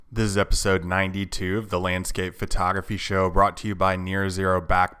This is episode 92 of the Landscape Photography Show, brought to you by Near Zero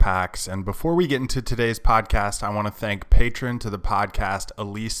Backpacks. And before we get into today's podcast, I want to thank patron to the podcast,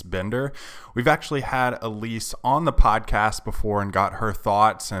 Elise Bender. We've actually had Elise on the podcast before and got her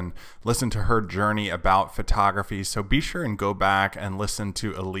thoughts and listened to her journey about photography. So be sure and go back and listen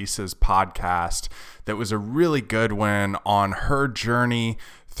to Elise's podcast. That was a really good one on her journey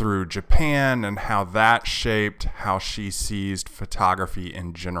through Japan and how that shaped how she sees photography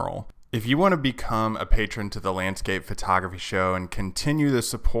in general. If you want to become a patron to the Landscape Photography Show and continue the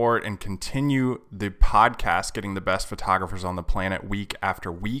support and continue the podcast, getting the best photographers on the planet week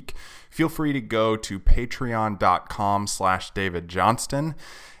after week, feel free to go to patreon.com/David Johnston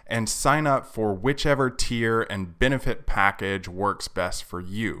and sign up for whichever tier and benefit package works best for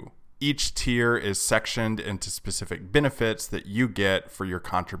you. Each tier is sectioned into specific benefits that you get for your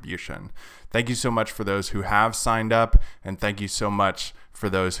contribution. Thank you so much for those who have signed up, and thank you so much for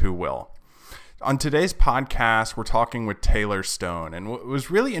those who will. On today's podcast, we're talking with Talor Stone, and what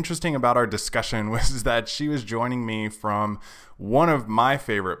was really interesting about our discussion was that she was joining me from one of my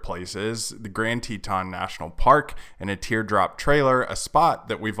favorite places, the Grand Teton National Park, in a teardrop trailer, a spot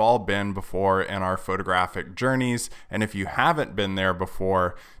that we've all been before in our photographic journeys. And if you haven't been there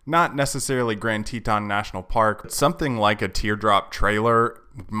before, not necessarily Grand Teton National Park, but something like a teardrop trailer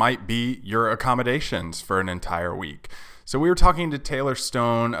might be your accommodations for an entire week. So we were talking to Talor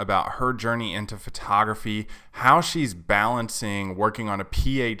Stone about her journey into photography, how she's balancing working on a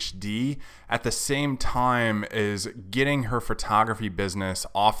PhD at the same time as getting her photography business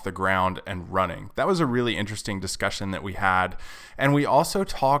off the ground and running. That was a really interesting discussion that we had. And we also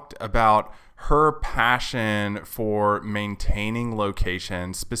talked about her passion for maintaining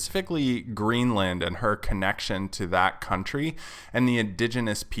locations, specifically Greenland and her connection to that country and the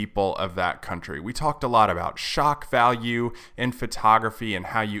indigenous people of that country. We talked a lot about shock value in photography and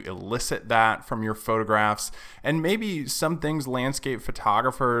how you elicit that from your photographs, and maybe some things landscape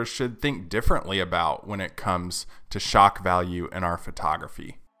photographers should think differently about when it comes to shock value in our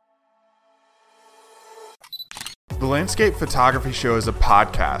photography. The Landscape Photography Show is a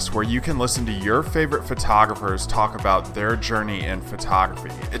podcast where you can listen to your favorite photographers talk about their journey in photography.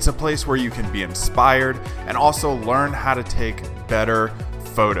 It's a place where you can be inspired and also learn how to take better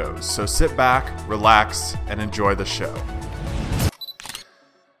photos. So sit back, relax, and enjoy the show.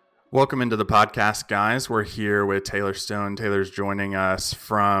 Welcome into the podcast, guys. We're here with Talor Stone. Talor's joining us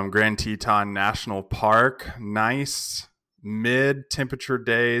from Grand Teton National Park. Nice mid-temperature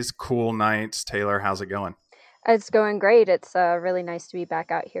days, cool nights. Talor, how's it going? It's going great. It's really nice to be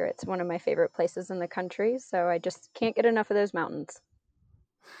back out here. It's one of my favorite places in the country, so I just can't get enough of those mountains.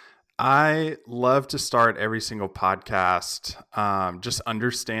 I love to start every single podcast just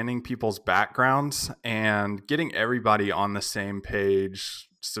understanding people's backgrounds and getting everybody on the same page,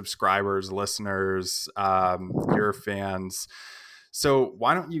 subscribers, listeners, your fans. So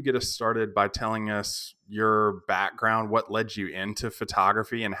why don't you get us started by telling us your background, what led you into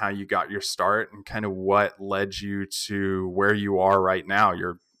photography and how you got your start, and kind of what led you to where you are right now.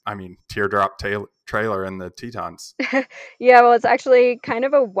 Teardrop trailer in the Tetons. Yeah, well, it's actually kind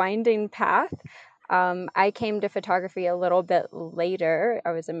of a winding path. I came to photography a little bit later.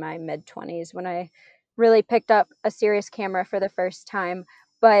 I was in my mid-20s when I really picked up a serious camera for the first time.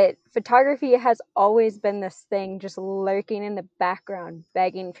 But photography has always been this thing just lurking in the background,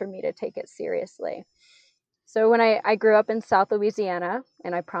 begging for me to take it seriously. So when I grew up in South Louisiana,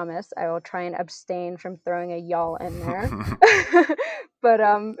 and I promise I will try and abstain from throwing a y'all in there. But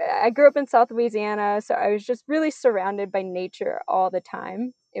I grew up in South Louisiana, so I was just really surrounded by nature all the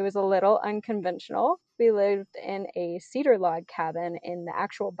time. It was a little unconventional. We lived in a cedar log cabin in the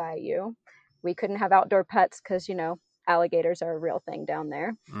actual bayou. We couldn't have outdoor pets because, alligators are a real thing down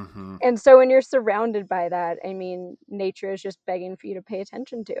there. Mm-hmm. And so when you're surrounded by that, nature is just begging for you to pay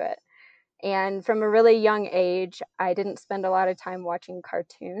attention to it. And from a really young age, I didn't spend a lot of time watching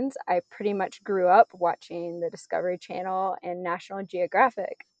cartoons. I pretty much grew up watching the Discovery Channel and National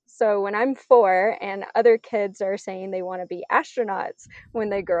Geographic. So when I'm 4 and other kids are saying they want to be astronauts when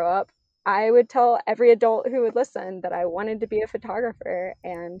they grow up, I would tell every adult who would listen that I wanted to be a photographer.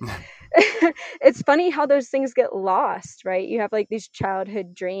 And it's funny how those things get lost, right? You have like these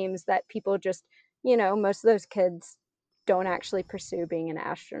childhood dreams that people just, most of those kids don't actually pursue being an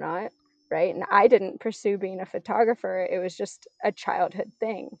astronaut, right? And I didn't pursue being a photographer. It was just a childhood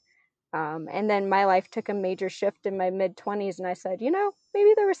thing. And then my life took a major shift in my mid-20s, and I said,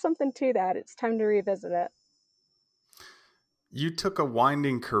 maybe there was something to that. It's time to revisit it. You took a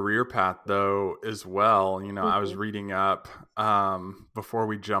winding career path, though, as well. Mm-hmm. I was reading up before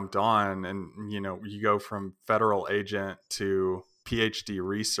we jumped on, and, you go from federal agent to PhD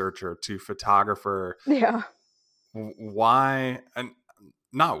researcher to photographer. Yeah. Why, and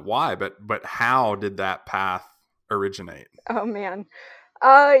not why, but how did that path originate? Oh man.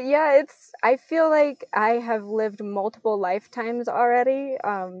 Yeah, I feel like I have lived multiple lifetimes already,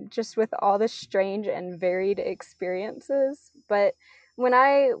 just with all the strange and varied experiences. But when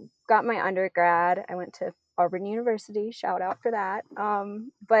I got my undergrad, I went to Auburn University, shout out for that.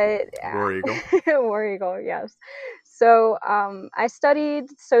 But War Eagle. War Eagle, yes. So I studied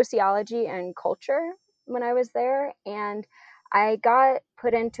sociology and culture when I was there, and I got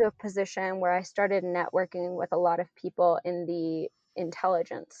put into a position where I started networking with a lot of people in the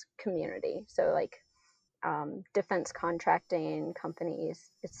intelligence community. So, like defense contracting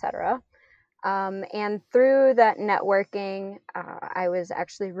companies, etc. And through that networking, I was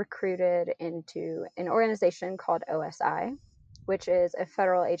actually recruited into an organization called OSI, which is a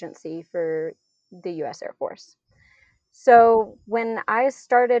federal agency for the US Air Force. So when I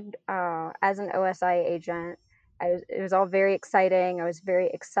started as an OSI agent, it was all very exciting. I was very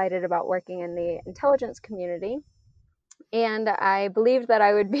excited about working in the intelligence community. And I believed that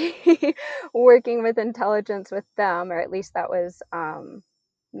I would be working with intelligence with them, or at least that was,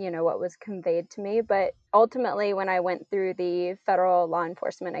 what was conveyed to me. But ultimately, when I went through the Federal Law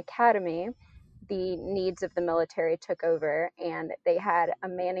Enforcement Academy, the needs of the military took over, and they had a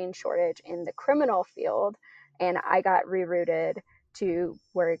manning shortage in the criminal field. And I got rerouted to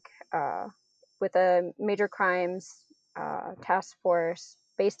work with a major crimes task force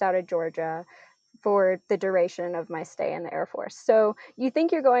based out of Georgia for the duration of my stay in the Air Force. So you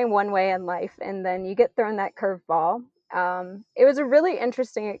think you're going one way in life, and then you get thrown that curveball. It was a really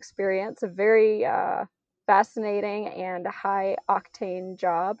interesting experience, a very fascinating and high octane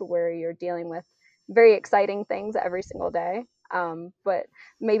job where you're dealing with very exciting things every single day. But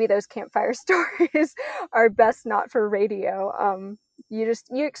maybe those campfire stories are best not for radio.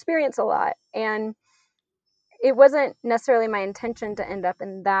 You experience a lot, and it wasn't necessarily my intention to end up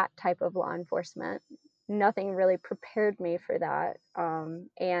in that type of law enforcement. Nothing really prepared me for that.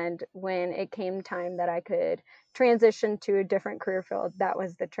 And when it came time that I could transition to a different career field, that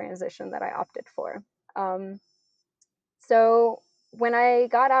was the transition that I opted for. So when I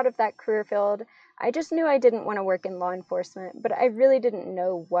got out of that career field, I just knew I didn't want to work in law enforcement, but I really didn't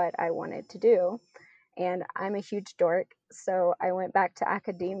know what I wanted to do. And I'm a huge dork, so I went back to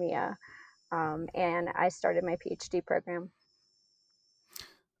academia, and I started my PhD program.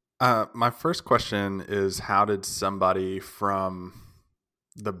 My first question is, how did somebody from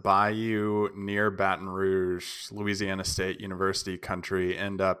the bayou near Baton Rouge, Louisiana State University country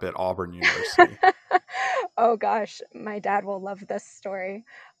end up at Auburn University? Oh gosh, my dad will love this story.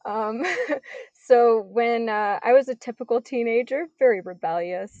 Um, so when I was a typical teenager, very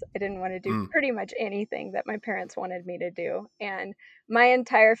rebellious, I didn't want to do Mm. pretty much anything that my parents wanted me to do. And my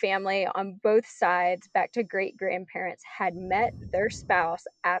entire family on both sides, back to great grandparents, had met their spouse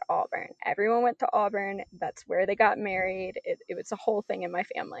at Auburn. Everyone went to Auburn. That's where they got married. It was a whole thing in my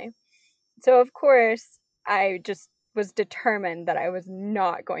family. So, of course, I just was determined that I was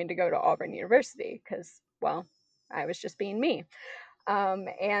not going to go to Auburn University because, well, I was just being me.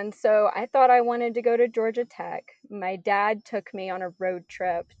 And so I thought I wanted to go to Georgia Tech. My dad took me on a road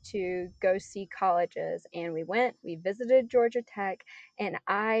trip to go see colleges, and we visited Georgia Tech, and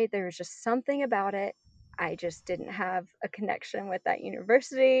there was just something about it. I just didn't have a connection with that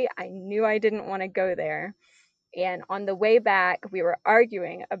university. I knew I didn't want to go there. And on the way back, we were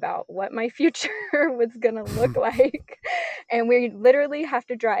arguing about what my future was going to look like. And we literally have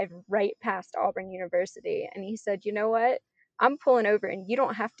to drive right past Auburn University. And he said, "You know what? I'm pulling over and you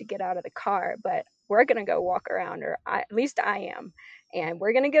don't have to get out of the car, but we're going to go walk around, at least I am. And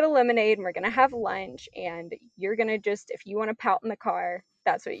we're going to get a lemonade and we're going to have lunch. And you're going to just, if you want to pout in the car,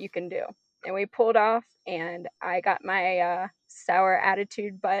 that's what you can do." And we pulled off, and I got my sour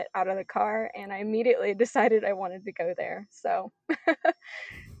attitude butt out of the car, and I immediately decided I wanted to go there. So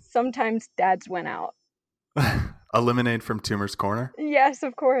sometimes dads went out. A lemonade from Toomer's Corner? Yes,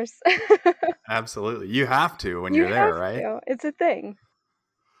 of course. Absolutely. You have to when You you're have there, right? to. It's a thing.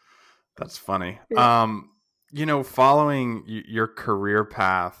 That's funny. Yeah. Following your career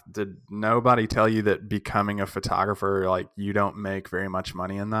path, did nobody tell you that becoming a photographer, like, you don't make very much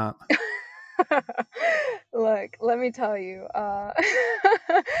money in that? Look, let me tell you,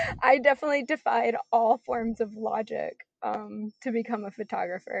 I definitely defied all forms of logic to become a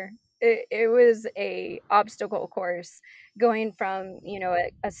photographer. It was a obstacle course going from,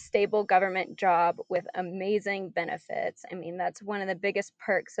 a stable government job with amazing benefits. I mean, that's one of the biggest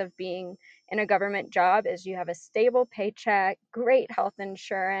perks of being in a government job is you have a stable paycheck, great health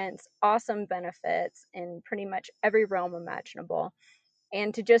insurance, awesome benefits in pretty much every realm imaginable.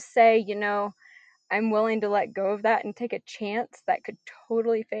 And to just say, I'm willing to let go of that and take a chance that could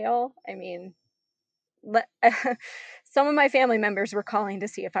totally fail. I mean, let, some of my family members were calling to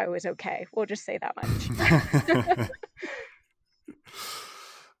see if I was okay. We'll just say that much.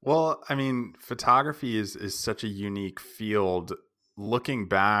 Well, I mean, photography is such a unique field. Looking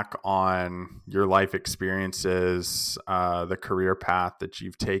back on your life experiences, the career path that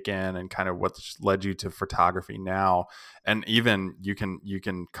you've taken, and kind of what's led you to photography now, and even you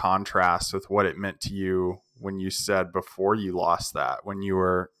can contrast with what it meant to you when you said before you lost that, when you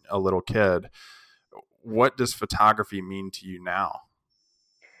were a little kid. What does photography mean to you now?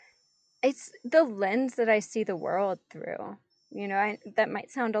 It's the lens that I see the world through. That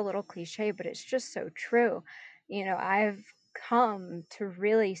might sound a little cliche, but it's just so true. I've come to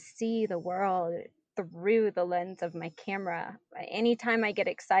really see the world through the lens of my camera. Anytime I get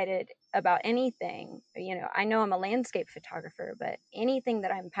excited about anything, I know I'm a landscape photographer, but anything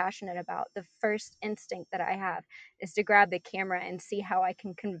that I'm passionate about, the first instinct that I have is to grab the camera and see how I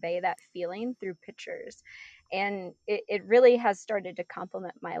can convey that feeling through pictures. And it really has started to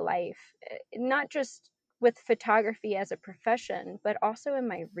complement my life, not just with photography as a profession, but also in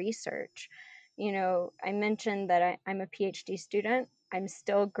my research. I mentioned that I'm a PhD student. I'm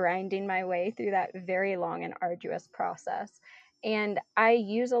still grinding my way through that very long and arduous process. And I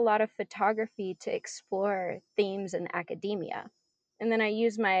use a lot of photography to explore themes in academia. And then I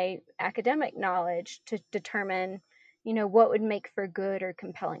use my academic knowledge to determine, what would make for good or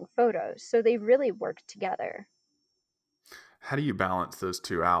compelling photos. So they really work together. How do you balance those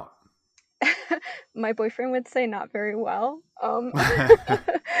two out? My boyfriend would say not very well.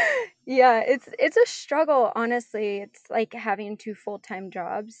 Yeah, it's a struggle, honestly. It's like having two full-time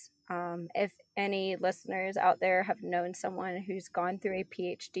jobs. If any listeners out there have known someone who's gone through a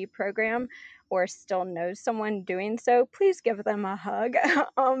PhD program or still knows someone doing so, please give them a hug.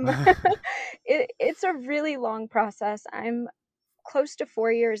 um, it's a really long process. I'm close to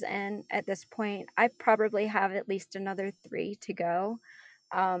 4 years in at this point. I probably have at least another three to go.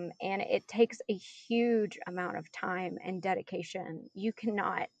 And it takes a huge amount of time and dedication. You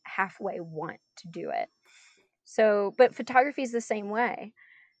cannot halfway want to do it. So, but photography is the same way.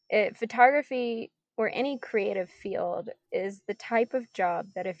 Photography or any creative field is the type of job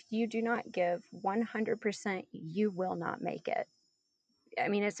that if you do not give 100%, you will not make it. I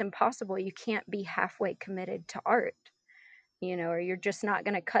mean, it's impossible. You can't be halfway committed to art, or you're just not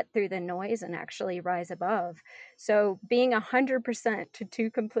going to cut through the noise and actually rise above. So being 100% to two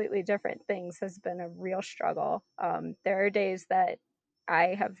completely different things has been a real struggle. There are days that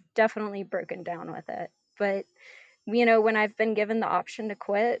I have definitely broken down with it, but when I've been given the option to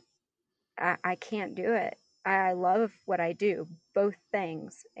quit, I can't do it. I love what I do, both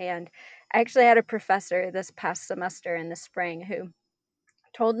things. And I actually had a professor this past semester in the spring who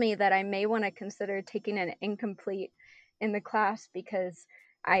told me that I may want to consider taking an incomplete in the class because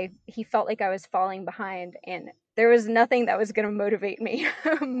he felt like I was falling behind, and there was nothing that was going to motivate me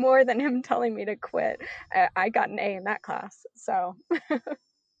more than him telling me to quit. I got an A in that class. So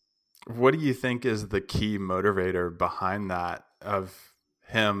What do you think is the key motivator behind that, of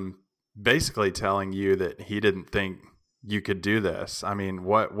him basically telling you that he didn't think you could do this? I mean,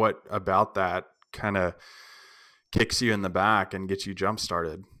 what about that kind of kicks you in the back and gets you jump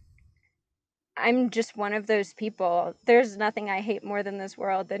started? I'm just one of those people. There's nothing I hate more than this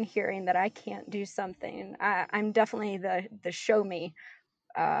world than hearing that I can't do something. I'm definitely the show me,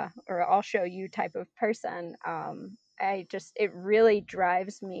 or I'll show you type of person. It really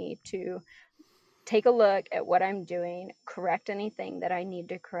drives me to take a look at what I'm doing, correct anything that I need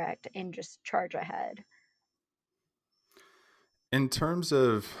to correct, and just charge ahead. In terms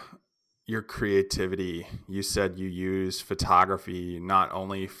of your creativity, you said you use photography not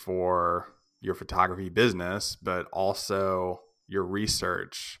only for your photography business, but also your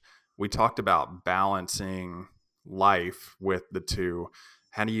research. We talked about balancing life with the two.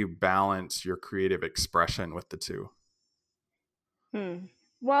 How do you balance your creative expression with the two? Hmm.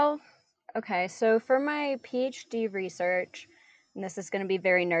 Well, okay, so for my PhD research, and this is going to be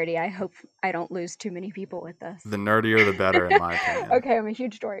very nerdy. I hope I don't lose too many people with this. The nerdier, the better, in my opinion. Okay, I'm a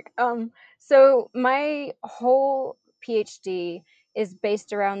huge dork. So my whole PhD is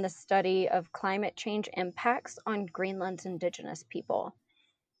based around the study of climate change impacts on Greenland's indigenous people.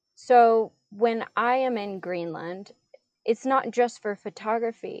 So when I am in Greenland, it's not just for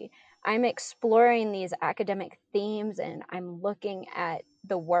photography. I'm exploring these academic themes and I'm looking at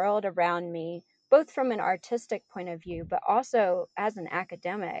the world around me, both from an artistic point of view, but also as an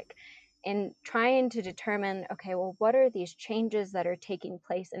academic, and trying to determine, okay, well, what are these changes that are taking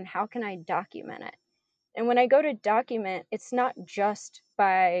place and how can I document it? And when I go to document, it's not just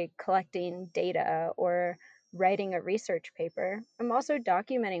by collecting data or writing a research paper. I'm also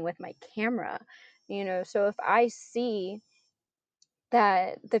documenting with my camera. So if I see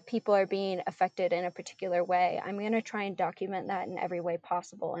that the people are being affected in a particular way, I'm going to try and document that in every way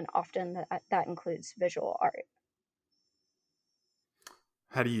possible. And often that includes visual art.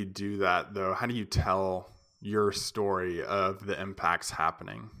 How do you do that, though? How do you tell your story of the impacts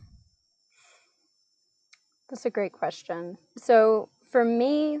happening? That's a great question. So for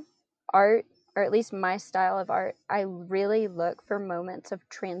me, art, or at least my style of art, I really look for moments of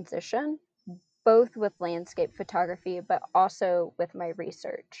transition, both with landscape photography, but also with my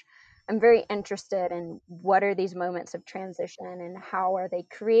research. I'm very interested in what are these moments of transition and how are they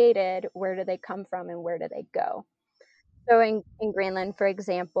created, where do they come from, and where do they go. So in Greenland, for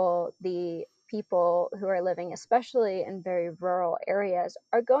example, the people who are living, especially in very rural areas,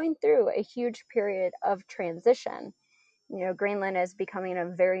 are going through a huge period of transition. Greenland is becoming a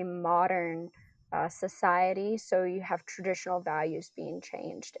very modern society, so you have traditional values being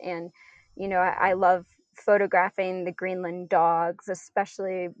changed. And I love photographing the Greenland dogs,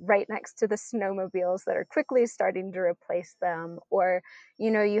 especially right next to the snowmobiles that are quickly starting to replace them. Or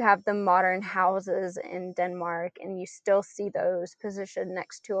you have the modern houses in Denmark, and you still see those positioned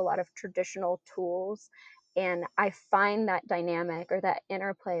next to a lot of traditional tools. And I find that dynamic, or that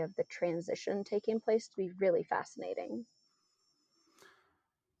interplay of the transition taking place, to be really fascinating.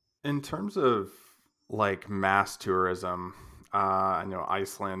 In terms of like mass tourism, I know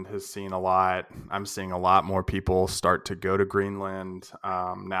Iceland has seen a lot. I'm seeing a lot more people start to go to Greenland.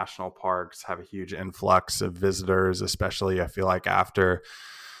 National parks have a huge influx of visitors, especially I feel like after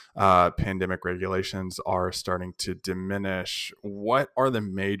pandemic regulations are starting to diminish. What are the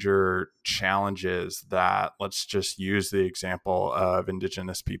major challenges that, let's just use the example of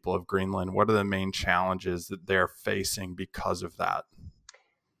Indigenous people of Greenland, what are the main challenges that they're facing because of that?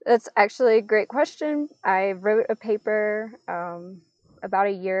 That's actually a great question. I wrote a paper about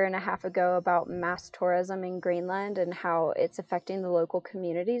a year and a half ago about mass tourism in Greenland and how it's affecting the local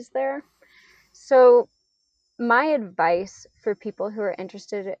communities there. So, my advice for people who are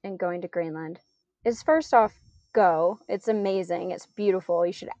interested in going to Greenland is, first off, go. It's amazing. It's beautiful.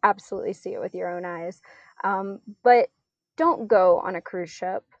 You should absolutely see it with your own eyes. But don't go on a cruise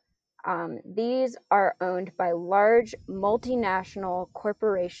ship. These are owned by large multinational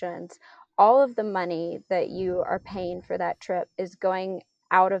corporations. All of the money that you are paying for that trip is going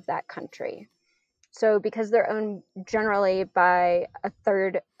out of that country. So, because they're owned generally by a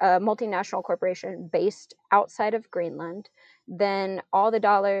multinational corporation based outside of Greenland, then all the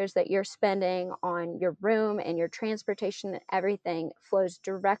dollars that you're spending on your room and your transportation and everything flows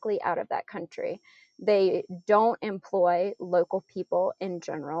directly out of that country. They don't employ local people in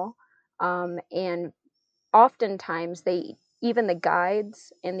general. And oftentimes even the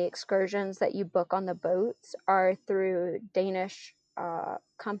guides and the excursions that you book on the boats are through Danish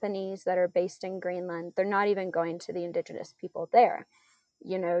companies that are based in Greenland. They're not even going to the indigenous people there.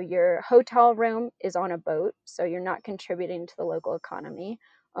 Your hotel room is on a boat, so you're not contributing to the local economy.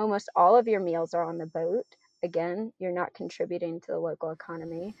 Almost all of your meals are on the boat. Again, you're not contributing to the local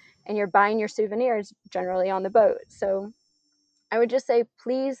economy. And you're buying your souvenirs generally on the boat. So I would just say,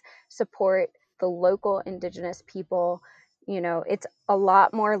 please support the local indigenous people. It's a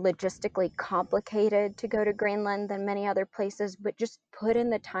lot more logistically complicated to go to Greenland than many other places, but just put in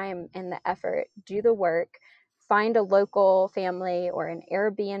the time and the effort, do the work, find a local family or an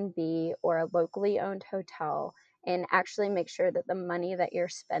Airbnb or a locally owned hotel, and actually make sure that the money that you're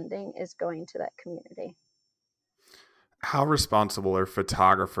spending is going to that community. How responsible are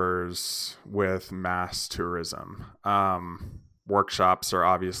photographers with mass tourism? Workshops are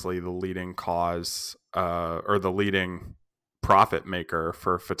obviously the leading cause or the leading profit maker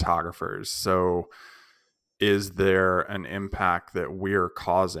for photographers. So, is there an impact that we're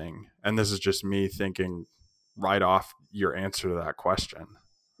causing? And this is just me thinking right off your answer to that question.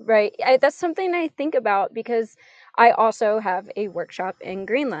 Right. That's something I think about because I also have a workshop in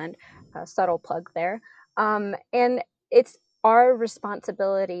Greenland, a subtle plug there. And it's our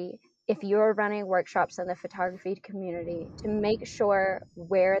responsibility, if you're running workshops in the photography community, to make sure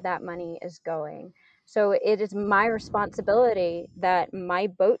where that money is going. So it is my responsibility that my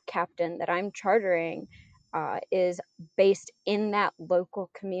boat captain that I'm chartering is based in that local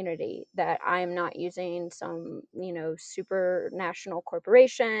community, that I'm not using some, super national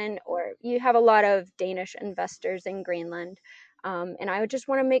corporation, or you have a lot of Danish investors in Greenland. And I would just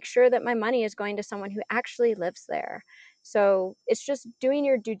want to make sure that my money is going to someone who actually lives there. So it's just doing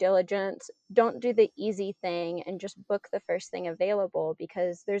your due diligence. Don't do the easy thing and just book the first thing available,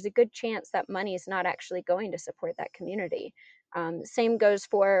 because there's a good chance that money is not actually going to support that community. Same goes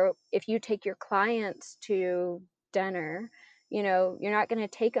for if you take your clients to dinner. You're not going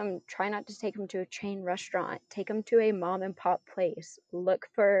to try not to take them to a chain restaurant. Take them to a mom and pop place. Look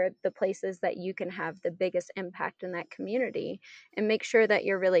for the places that you can have the biggest impact in that community, and make sure that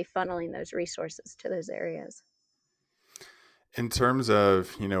you're really funneling those resources to those areas. In terms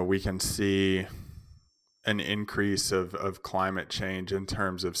of, we can see an increase of climate change in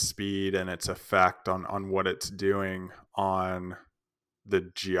terms of speed and its effect on what it's doing on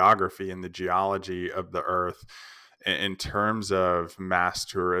the geography and the geology of the earth. In terms of mass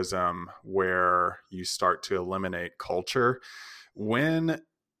tourism, where you start to eliminate culture, when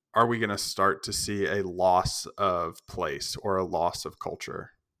are we going to start to see a loss of place or a loss of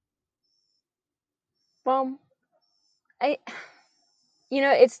culture? Well, I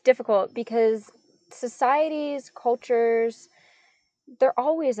it's difficult because societies, cultures, they're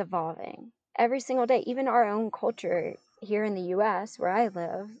always evolving every single day. Even our own culture here in the US, where I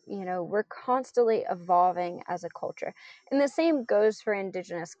live, we're constantly evolving as a culture. And the same goes for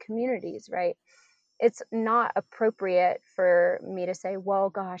indigenous communities, right? It's not appropriate for me to say,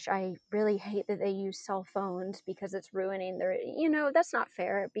 well, gosh, I really hate that they use cell phones because it's ruining their, that's not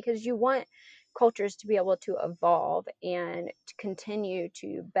fair, because you want cultures to be able to evolve and to continue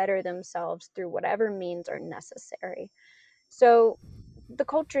to better themselves through whatever means are necessary. So the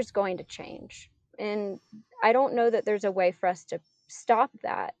culture is going to change. And I don't know that there's a way for us to stop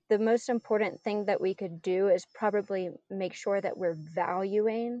that. The most important thing that we could do is probably make sure that we're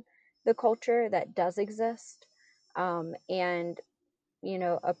valuing the culture that does exist, and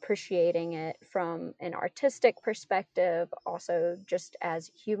appreciating it from an artistic perspective, also just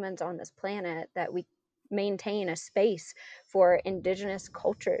as humans on this planet, that we maintain a space for indigenous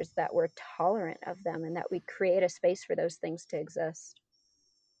cultures, that we're tolerant of them, and that we create a space for those things to exist.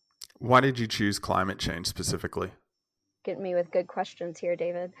 Why did you choose climate change specifically? Getting me with good questions here,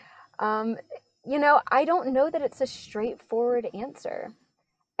 David. Um, I don't know that it's a straightforward answer.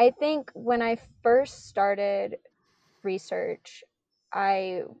 I think when I first started research,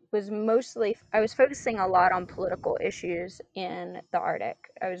 I was focusing a lot on political issues in the Arctic.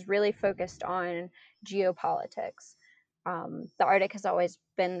 I was really focused on geopolitics. The Arctic has always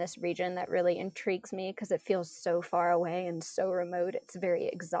been this region that really intrigues me because it feels so far away and so remote. It's very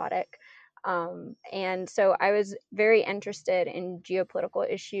exotic. And so I was very interested in geopolitical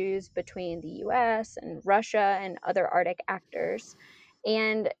issues between the US and Russia and other Arctic actors.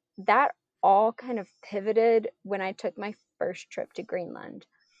 And that all kind of pivoted when I took my first trip to Greenland.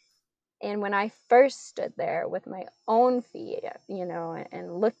 And when I first stood there with my own feet,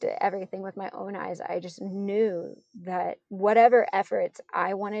 and looked at everything with my own eyes, I just knew that whatever efforts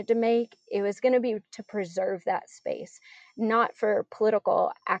I wanted to make, it was going to be to preserve that space, not for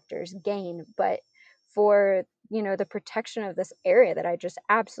political actors' gain, but for, the protection of this area that I just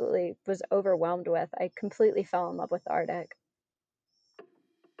absolutely was overwhelmed with. I completely fell in love with the Arctic.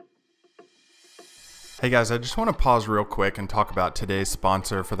 Hey guys, I just want to pause real quick and talk about today's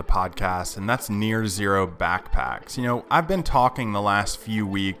sponsor for the podcast, and that's Near Zero Backpacks. I've been talking the last few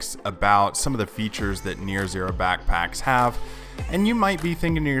weeks about some of the features that Near Zero Backpacks have, and you might be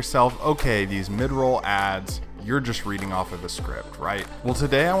thinking to yourself, okay, these mid-roll ads, you're just reading off of a script, right? Well,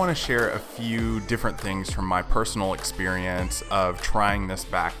 today I want to share a few different things from my personal experience of trying this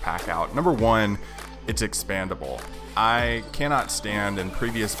backpack out. Number one, it's expandable. I cannot stand in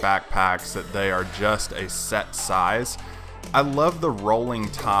previous backpacks that they are just a set size. I love the rolling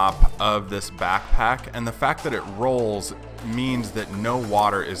top of this backpack, and the fact that it rolls means that no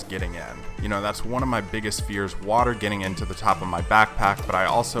water is getting in. That's one of my biggest fears, water getting into the top of my backpack, but I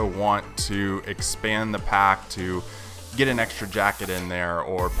also want to expand the pack to get an extra jacket in there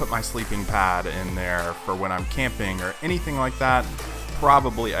or put my sleeping pad in there for when I'm camping or anything like that.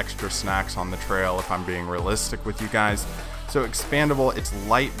 Probably extra snacks on the trail if I'm being realistic with you guys. So expandable, it's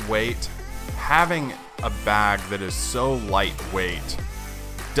lightweight. Having a bag that is so lightweight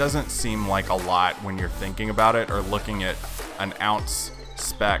doesn't seem like a lot when you're thinking about it or looking at an ounce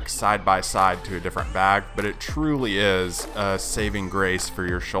spec side by side to a different bag, but it truly is a saving grace for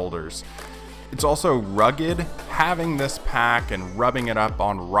your shoulders. It's also rugged. Having this pack and rubbing it up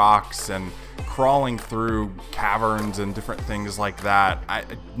on rocks and crawling through caverns and different things like that, I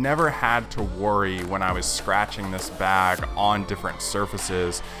never had to worry when I was scratching this bag on different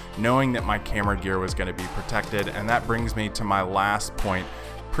surfaces, knowing that my camera gear was going to be protected. And that brings me to my last point,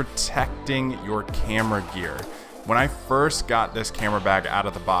 protecting your camera gear. When I first got this camera bag out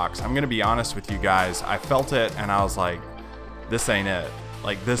of the box, I'm going to be honest with you guys, I felt it and I was like, this ain't it.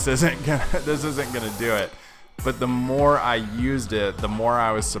 Like, this isn't gonna do it. But the more I used it, the more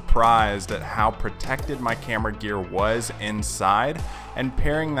I was surprised at how protected my camera gear was inside. And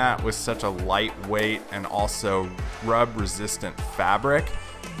pairing that with such a lightweight and also rub-resistant fabric,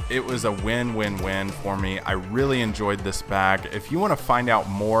 it was a win-win-win for me. I really enjoyed this bag. If you want to find out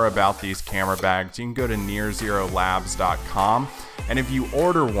more about these camera bags, you can go to nearzerolabs.com. And if you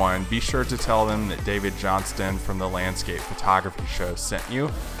order one, be sure to tell them that David Johnston from the Landscape Photography Show sent you.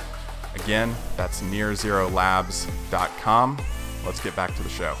 Again, that's nearzerolabs.com. Let's get back to the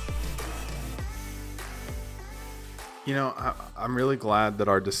show. You know, I'm really glad that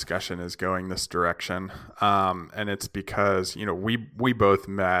our discussion is going this direction. And it's because, you know, we both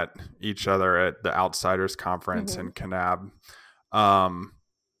met each other at the Outsiders Conference in Kanab.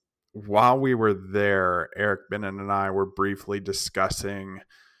 While we were there, Eric Bennett and I were briefly discussing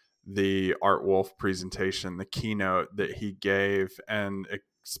the Art Wolf presentation, the keynote that he gave, and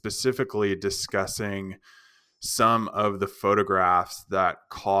specifically discussing some of the photographs that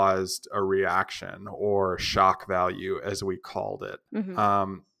caused a reaction or shock value, as we called it.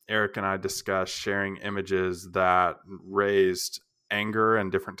 Eric and I discussed sharing images that raised anger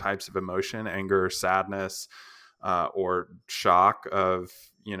and different types of emotion, anger, sadness, or shock of,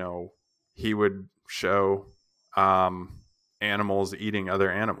 you know, he would show animals eating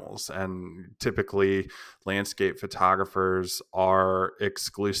other animals. And typically landscape photographers are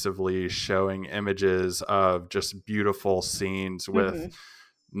exclusively showing images of just beautiful scenes with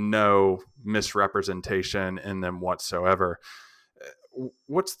no misrepresentation in them whatsoever.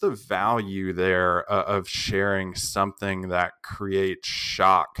 What's the value there of sharing something that creates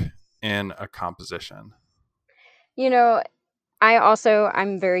shock in a composition? You know,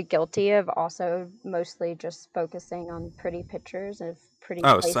 I'm very guilty of also mostly just focusing on pretty pictures of pretty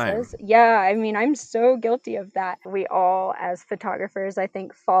Same. places. Yeah, I mean, I'm so guilty of that. We all, as photographers, I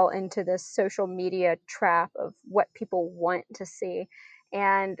think, fall into this social media trap of what people want to see.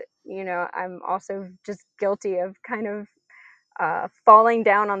 And, you know, I'm also just guilty of kind of falling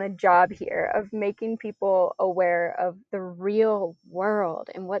down on the job here of making people aware of the real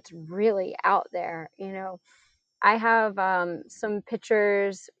world and what's really out there. You know, I have some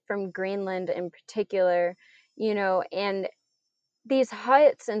pictures from Greenland in particular, you know, and these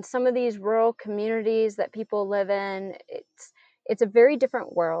huts and some of these rural communities that people live in, it's a very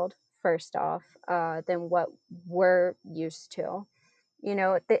different world, first off, than what we're used to. You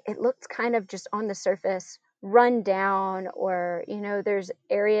know, it looks kind of just on the surface run down, or, you know, there's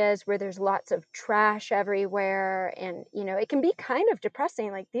areas where there's lots of trash everywhere, and, you know, it can be kind of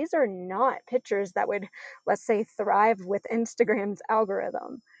depressing. Like, these are not pictures that would, let's say, thrive with Instagram's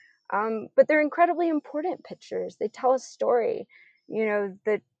algorithm. But they're incredibly important pictures. They tell a story. You know,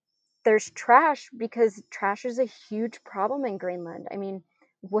 that there's trash because trash is a huge problem in Greenland. I mean,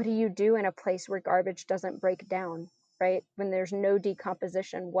 what do you do in a place where garbage doesn't break down, right? When there's no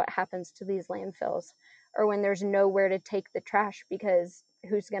decomposition, what happens to these landfills? Or when there's nowhere to take the trash because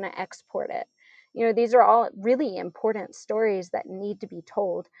who's going to export it? You know, these are all really important stories that need to be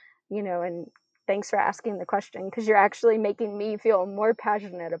told, you know, and thanks for asking the question, because you're actually making me feel more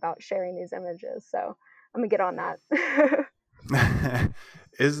passionate about sharing these images. So I'm going to get on that.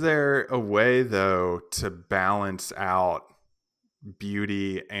 Is there a way, though, to balance out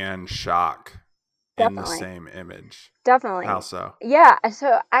beauty and shock in the Definitely. same image? How Definitely. so? Yeah,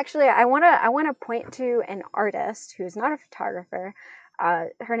 so actually I want to point to an artist who's not a photographer.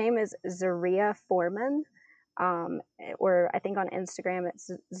 Her name is Zaria Foreman. Or I think on Instagram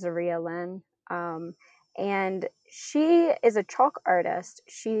it's Zaria Lynn. And she is a chalk artist.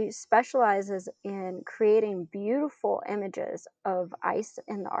 She specializes in creating beautiful images of ice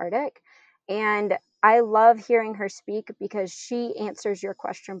in the Arctic. And I love hearing her speak because she answers your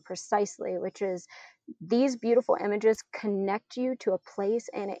question precisely, which is these beautiful images connect you to a place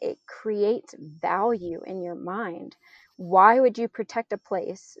and it creates value in your mind. Why would you protect a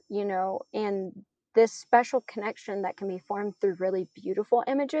place, you know? And this special connection that can be formed through really beautiful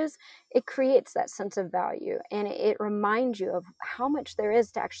images, it creates that sense of value, and it reminds you of how much there is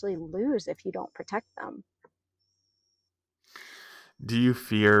to actually lose if you don't protect them. Do you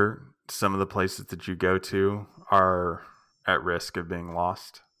fear some of the places that you go to are at risk of being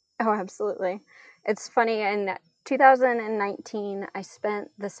lost? Oh, absolutely. It's funny, and 2019, I spent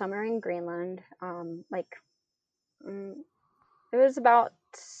the summer in Greenland. Mm, it was about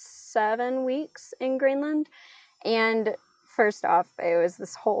 7 weeks in Greenland. And first off, it was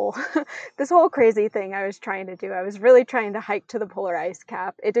this whole this whole crazy thing I was trying to do. I was really trying to hike to the polar ice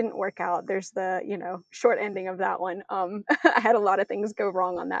cap. It didn't work out. There's the, short ending of that one. I had a lot of things go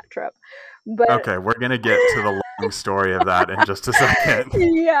wrong on that trip. But Okay, we're going to get to the long story of that in just a second.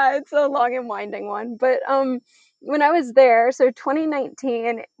 yeah, it's a long and winding one. But when I was there, so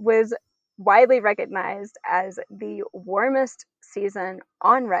 2019 was widely recognized as the warmest season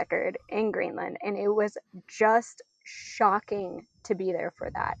on record in Greenland, and it was just shocking to be there for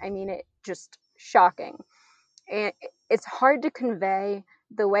that. I mean, it just shocking. And it's hard to convey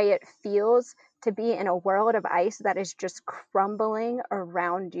the way it feels to be in a world of ice that is just crumbling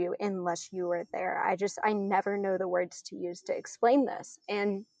around you unless you were there. I never know the words to use to explain this.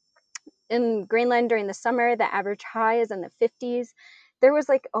 And in Greenland during the summer, the average high is in the 50s. There was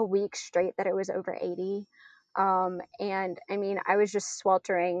like a week straight that it was over 80. And I mean, I was just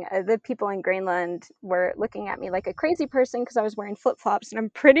sweltering. The people in Greenland were looking at me like a crazy person because I was wearing flip flops, and I'm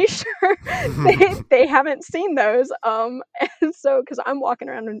pretty sure they haven't seen those. And so, because I'm walking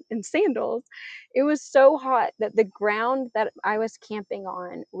around in sandals, it was so hot that the ground that I was camping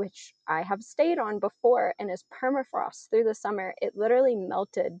on, which I have stayed on before and is permafrost through the summer, it literally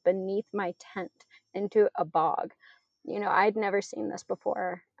melted beneath my tent into a bog. I'd never seen this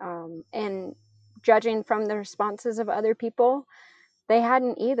before. And judging from the responses of other people, they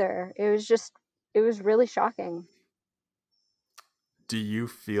hadn't either. It was really shocking. Do you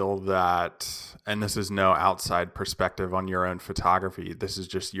feel that, and this is no outside perspective on your own photography, this is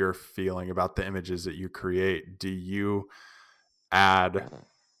just your feeling about the images that you create, do you add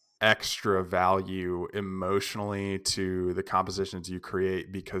extra value emotionally to the compositions you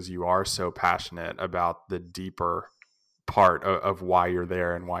create because you are so passionate about the deeper part of why you're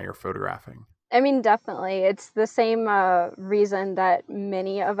there and why you're photographing? I mean, definitely. It's the same reason that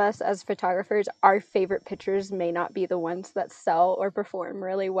many of us as photographers, our favorite pictures may not be the ones that sell or perform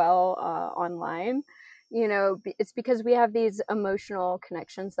really well online. It's because we have these emotional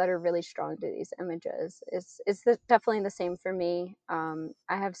connections that are really strong to these images. Definitely the same for me. I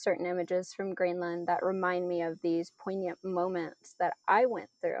have certain images from Greenland that remind me of these poignant moments that I went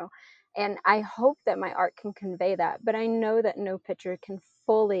through. And I hope that my art can convey that, but I know that no picture can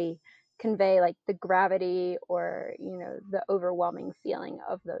fully convey like the gravity or the overwhelming feeling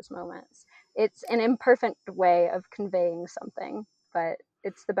of those moments. It's an imperfect way of conveying something, but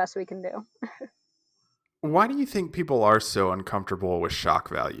it's the best we can do. Why do you think people are so uncomfortable with shock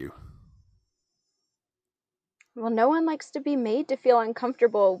value? Well, no one likes to be made to feel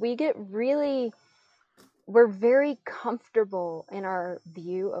uncomfortable. We're very comfortable in our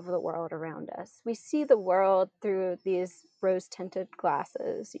view of the world around us. We see the world through these rose tinted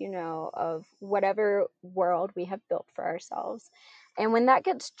glasses, of whatever world we have built for ourselves. And when that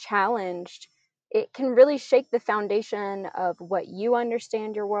gets challenged, it can really shake the foundation of what you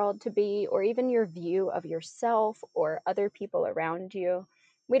understand your world to be, or even your view of yourself or other people around you.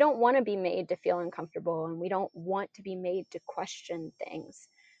 We don't want to be made to feel uncomfortable, and we don't want to be made to question things.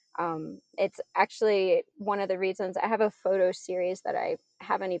 It's actually one of the reasons I have a photo series that I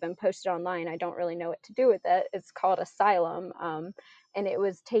haven't even posted online. I don't really know what to do with it. It's called Asylum, and it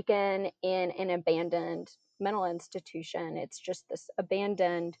was taken in an abandoned mental institution. It's just this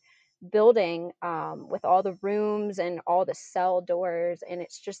abandoned building with all the rooms and all the cell doors, and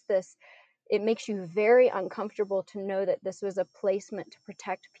it's just this. It makes you very uncomfortable to know that this was a placement to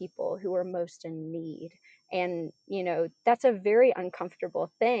protect people who are most in need. And, that's a very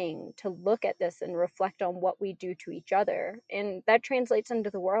uncomfortable thing to look at this and reflect on what we do to each other. And that translates into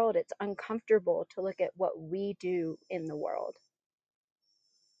the world. It's uncomfortable to look at what we do in the world.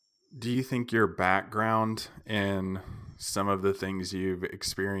 Do you think your background and some of the things you've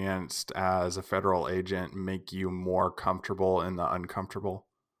experienced as a federal agent make you more comfortable in the uncomfortable?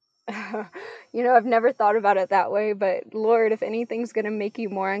 I've never thought about it that way, but Lord, if anything's going to make you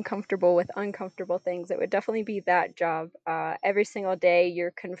more uncomfortable with uncomfortable things, it would definitely be that job. Every single day,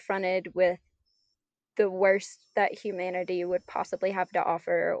 you're confronted with the worst that humanity would possibly have to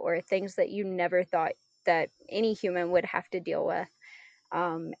offer, or things that you never thought that any human would have to deal with.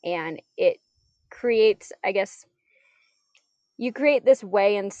 And it creates, I guess, you create this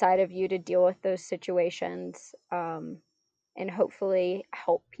way inside of you to deal with those situations. And hopefully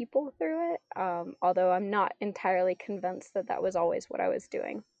help people through it. Although I'm not entirely convinced that that was always what I was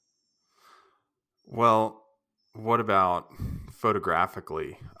doing. Well, what about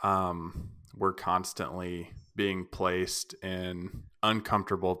photographically? We're constantly being placed in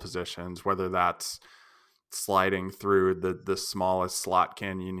uncomfortable positions, whether that's sliding through the smallest slot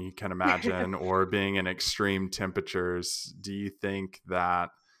canyon you can imagine, or being in extreme temperatures. Do you think that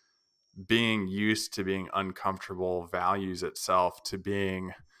being used to being uncomfortable values itself to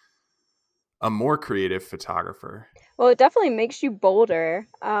being a more creative photographer? Well, it definitely makes you bolder.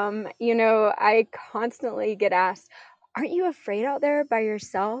 I constantly get asked, "Aren't you afraid out there by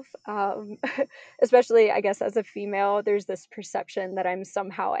yourself?" Especially, I guess, as a female, there's this perception that I'm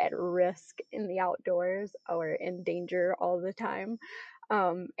somehow at risk in the outdoors or in danger all the time.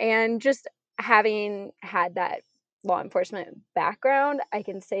 And just having had that law enforcement background, I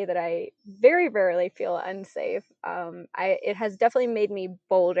can say that I very rarely feel unsafe. It has definitely made me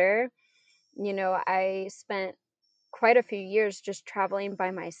bolder. I spent quite a few years just traveling by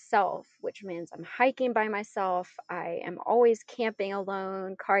myself, which means I'm hiking by myself. I am always camping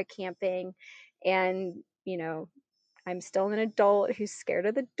alone, car camping, and, I'm still an adult who's scared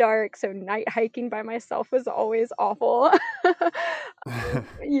of the dark, so night hiking by myself was always awful.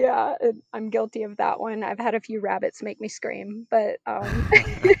 Yeah, I'm guilty of that one. I've had a few rabbits make me scream, but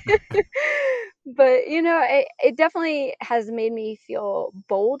it definitely has made me feel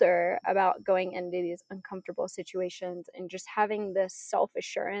bolder about going into these uncomfortable situations and just having this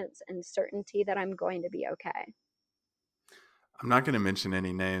self-assurance and certainty that I'm going to be okay. I'm not going to mention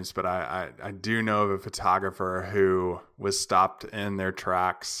any names, but I do know of a photographer who was stopped in their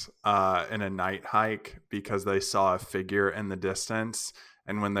tracks in a night hike because they saw a figure in the distance.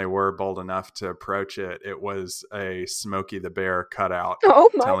 And when they were bold enough to approach it, it was a Smokey the Bear cutout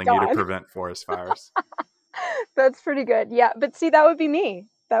Oh my telling you to God. prevent forest fires. That's pretty good. Yeah, but see, that would be me.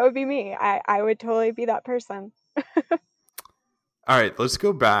 That would be me. I would totally be that person. All right, let's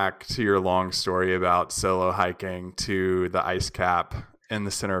go back to your long story about solo hiking to the ice cap in the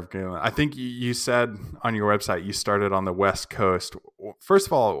center of Greenland. I think you said on your website you started on the West Coast. First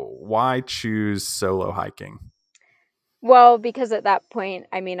of all, why choose solo hiking? Well, because at that point,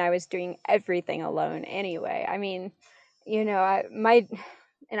 I mean, I was doing everything alone anyway. I mean, and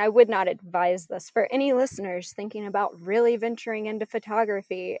I would not advise this for any listeners thinking about really venturing into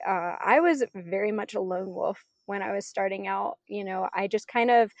photography. I was very much a lone wolf when I was starting out. I just kind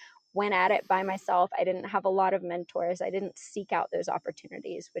of went at it by myself. I didn't have a lot of mentors. I didn't seek out those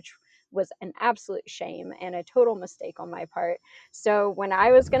opportunities, which was an absolute shame and a total mistake on my part. So when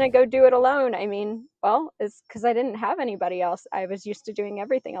I was going to go do it alone, I mean, well, it's because I didn't have anybody else. I was used to doing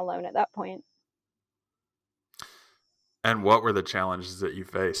everything alone at that point. And what were the challenges that you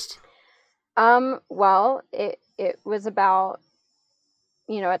faced? Well, it was about,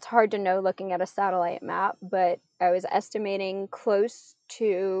 it's hard to know looking at a satellite map, but I was estimating close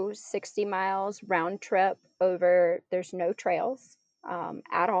to 60 miles round trip over, there's no trails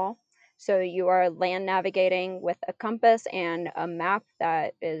at all. So you are land navigating with a compass and a map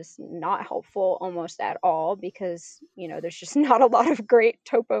that is not helpful almost at all because, there's just not a lot of great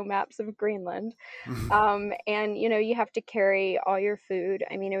topo maps of Greenland. And you have to carry all your food.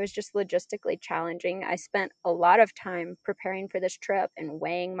 I mean, it was just logistically challenging. I spent a lot of time preparing for this trip and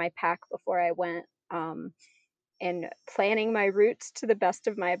weighing my pack before I went. And planning my routes to the best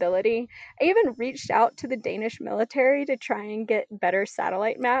of my ability. I even reached out to the Danish military to try and get better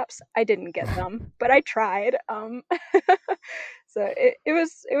satellite maps. I didn't get them, but I tried. So it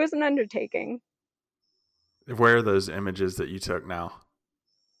was an undertaking. Where are those images that you took now?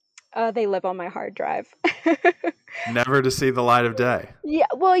 They live on my hard drive. Never to see the light of day. Yeah,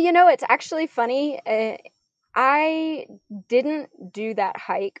 well, it's actually funny. I didn't do that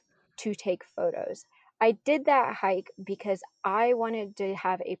hike to take photos. I did that hike because I wanted to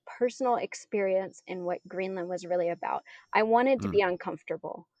have a personal experience in what Greenland was really about. I wanted to Mm, be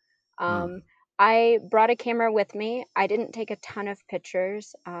uncomfortable. mm. Um, I brought a camera with me. I didn't take a ton of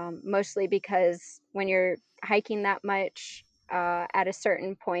pictures, mostly because when you're hiking that much, at a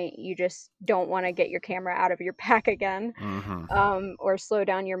certain point, you just don't want to get your camera out of your pack again, Hmm. or slow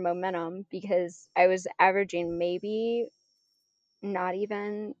down your momentum because I was averaging maybe not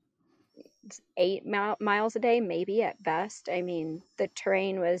even 8 miles a day, maybe at best. I mean, the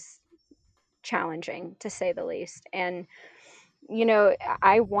terrain was challenging to say the least. And,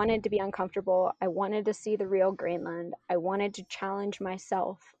 I wanted to be uncomfortable. I wanted to see the real Greenland. I wanted to challenge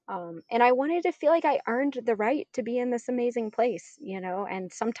myself. And I wanted to feel like I earned the right to be in this amazing place,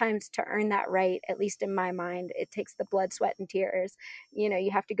 and sometimes to earn that right, at least in my mind, it takes the blood, sweat, and tears.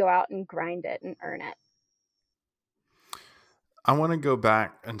 You have to go out and grind it and earn it. I want to go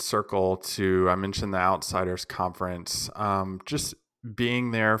back and circle to, I mentioned the Outsiders Conference. Just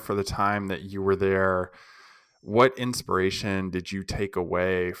being there for the time that you were there, what inspiration did you take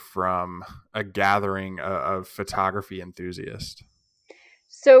away from a gathering of photography enthusiasts?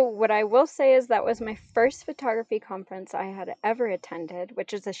 So, what I will say is that was my first photography conference I had ever attended,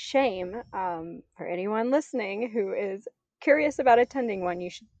 which is a shame. For anyone listening who is curious about attending one, you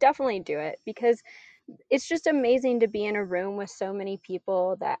should definitely do it because it's just amazing to be in a room with so many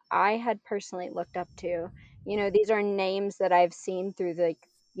people that I had personally looked up to. These are names that I've seen through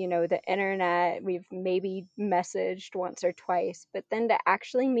the internet. We've maybe messaged once or twice, but then to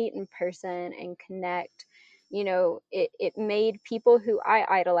actually meet in person and connect, it made people who I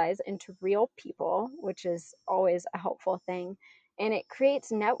idolize into real people, which is always a helpful thing. And it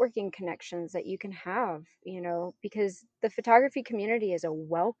creates networking connections that you can have, because the photography community is a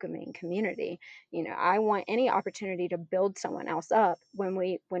welcoming community. I want any opportunity to build someone else up. When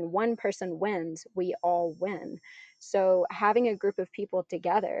one person wins, we all win. So having a group of people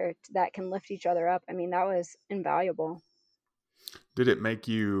together that can lift each other up, I mean, that was invaluable. Did it make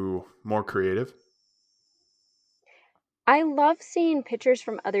you more creative? I love seeing pictures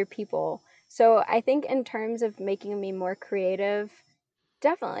from other people. So I think in terms of making me more creative,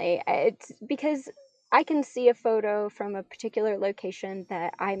 definitely. It's because I can see a photo from a particular location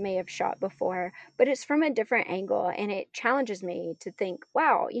that I may have shot before, but it's from a different angle and it challenges me to think,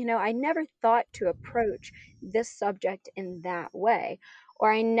 wow, I never thought to approach this subject in that way.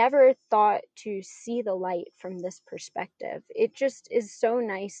 Or I never thought to see the light from this perspective. It just is so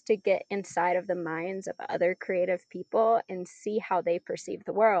nice to get inside of the minds of other creative people and see how they perceive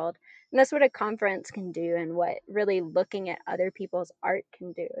the world. And that's what a conference can do, and what really looking at other people's art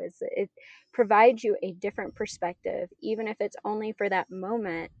can do is it provides you a different perspective, even if it's only for that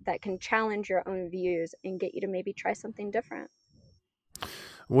moment, that can challenge your own views and get you to maybe try something different.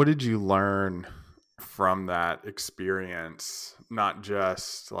 What did you learn from that experience? Not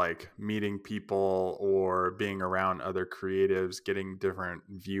just like meeting people or being around other creatives, getting different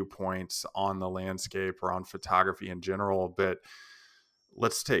viewpoints on the landscape or on photography in general, but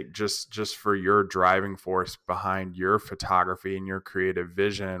let's take just for your driving force behind your photography and your creative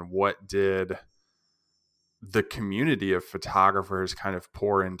vision, what did the community of photographers kind of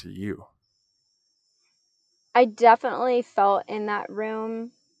pour into you? I definitely felt in that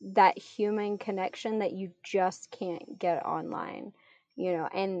room that human connection that you just can't get online,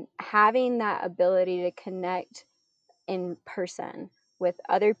 and having that ability to connect in person with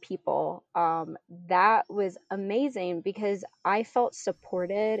other people, that was amazing because I felt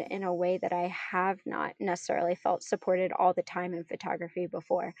supported in a way that I have not necessarily felt supported all the time in photography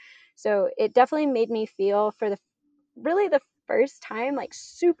before. So it definitely made me feel for the really the first time like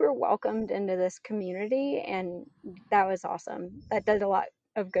super welcomed into this community, and that was awesome. That did a lot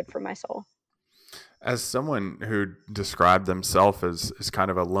of good for my soul. As someone who described themselves as kind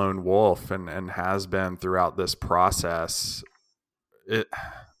of a lone wolf and has been throughout this process, it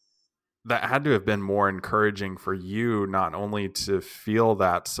that had to have been more encouraging for you, not only to feel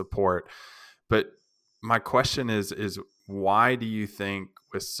that support, but my question is why do you think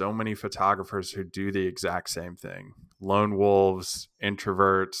with so many photographers who do the exact same thing, lone wolves,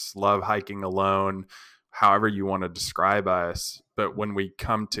 introverts, love hiking alone, however you want to describe us, but when we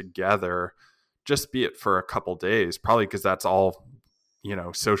come together, just be it for a couple days, probably because that's all,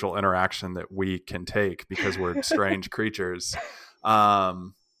 social interaction that we can take because we're strange creatures.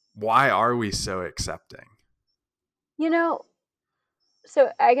 um why are we so accepting? you know so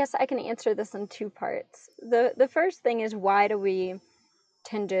I guess I can answer this in two parts. The first thing is, why do we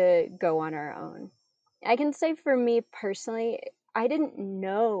tend to go on our own? I can say for me personally, I didn't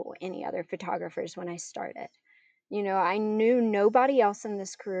know any other photographers when I started. I knew nobody else in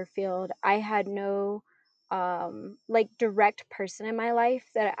this career field. I had no like direct person in my life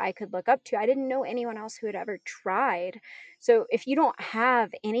that I could look up to. I didn't know anyone else who had ever tried. So if you don't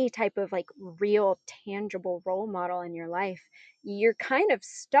have any type of like real tangible role model in your life, you're kind of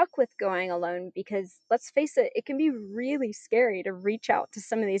stuck with going alone because let's face it, it can be really scary to reach out to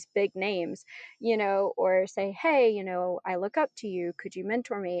some of these big names, or say, hey, I look up to you. Could you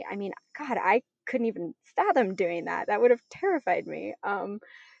mentor me? I mean, God, I couldn't even fathom doing that. That would have terrified me.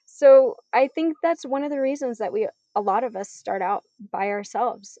 So I think that's one of the reasons that a lot of us start out by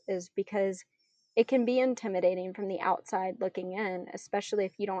ourselves, is because it can be intimidating from the outside looking in, especially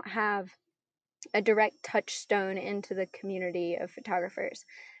if you don't have a direct touchstone into the community of photographers.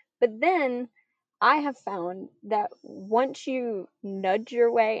 But then I have found that once you nudge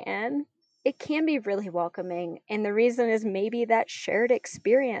your way in, it can be really welcoming. And the reason is maybe that shared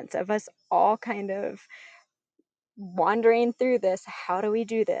experience of us all kind of wandering through this. How do we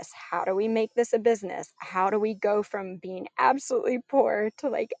do this? How do we make this a business? How do we go from being absolutely poor to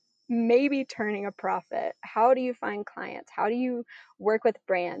like maybe turning a profit? How do you find clients? How do you work with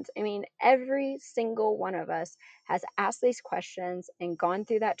brands? I mean, every single one of us has asked these questions and gone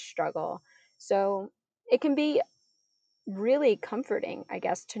through that struggle. So it can be really comforting, I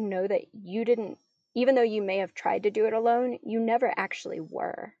guess, to know that you didn't, even though you may have tried to do it alone, you never actually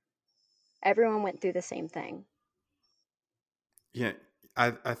were. Everyone went through the same thing. Yeah,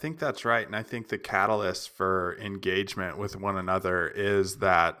 I think that's right. And I think the catalyst for engagement with one another is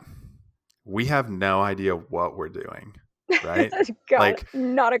that we have no idea what we're doing, right? God, Like,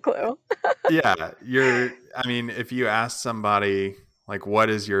 not a clue. yeah, I mean, if you ask somebody, like, what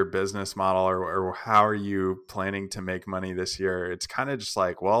is your business model, or how are you planning to make money this year? It's kind of just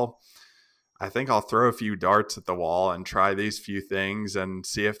like, well, I think I'll throw a few darts at the wall and try these few things and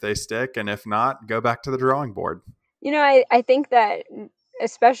see if they stick. And if not, go back to the drawing board. I think that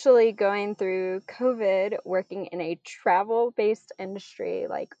especially going through COVID, working in a travel based industry,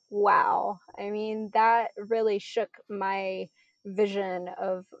 like, wow. I mean, that really shook my vision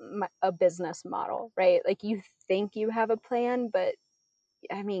of a business model, right? Like, you think you have a plan, but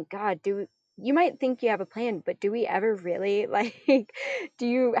I mean, God, you might think you have a plan, but do we ever really? Like, do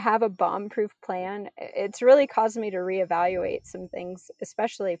you have a bomb-proof plan? It's really caused me to reevaluate some things,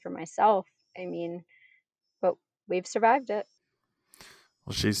 especially for myself. I mean, but we've survived it.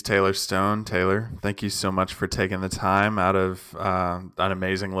 Well, she's Talor Stone. Talor, thank you so much for taking the time out of an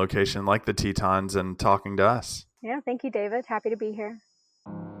amazing location like the Tetons and talking to us. Yeah, thank you, David. Happy to be here.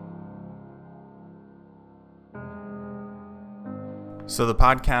 So the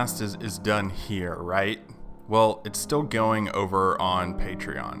podcast is done here, right? Well, it's still going over on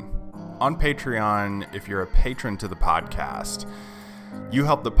Patreon. On Patreon, if you're a patron to the podcast, you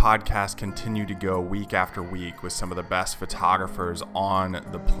help the podcast continue to go week after week with some of the best photographers on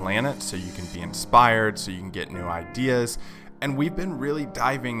the planet, so you can be inspired, so you can get new ideas. And we've been really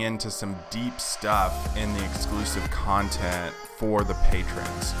diving into some deep stuff in the exclusive content for the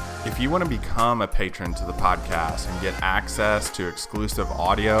patrons. If you want to become a patron to the podcast and get access to exclusive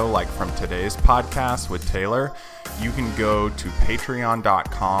audio like from today's podcast with Talor, you can go to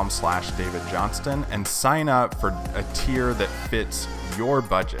patreon.com/David Johnston and sign up for a tier that fits your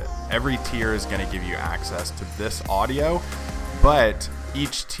budget. Every tier is going to give you access to this audio, but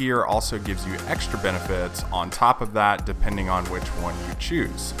each tier also gives you extra benefits on top of that, depending on which one you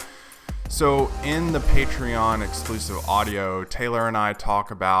choose. So in the Patreon exclusive audio, Talor and I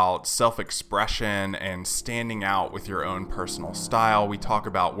talk about self-expression and standing out with your own personal style. We talk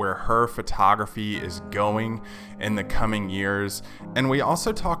about where her photography is going in the coming years. And we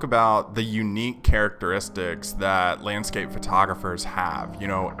also talk about the unique characteristics that landscape photographers have. You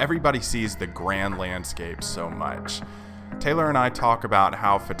know, everybody sees the grand landscape so much. Talor and I talk about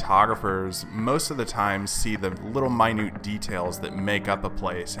how photographers most of the time see the little minute details that make up a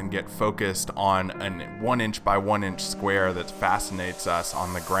place and get focused on a 1 inch by 1 inch square that fascinates us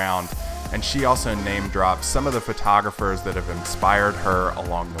on the ground. And she also name drops some of the photographers that have inspired her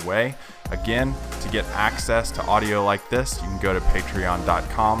along the way. Again, to get access to audio like this, you can go to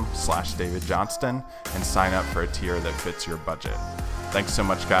patreon.com/David Johnston and sign up for a tier that fits your budget. Thanks so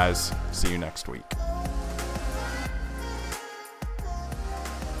much, guys. See you next week.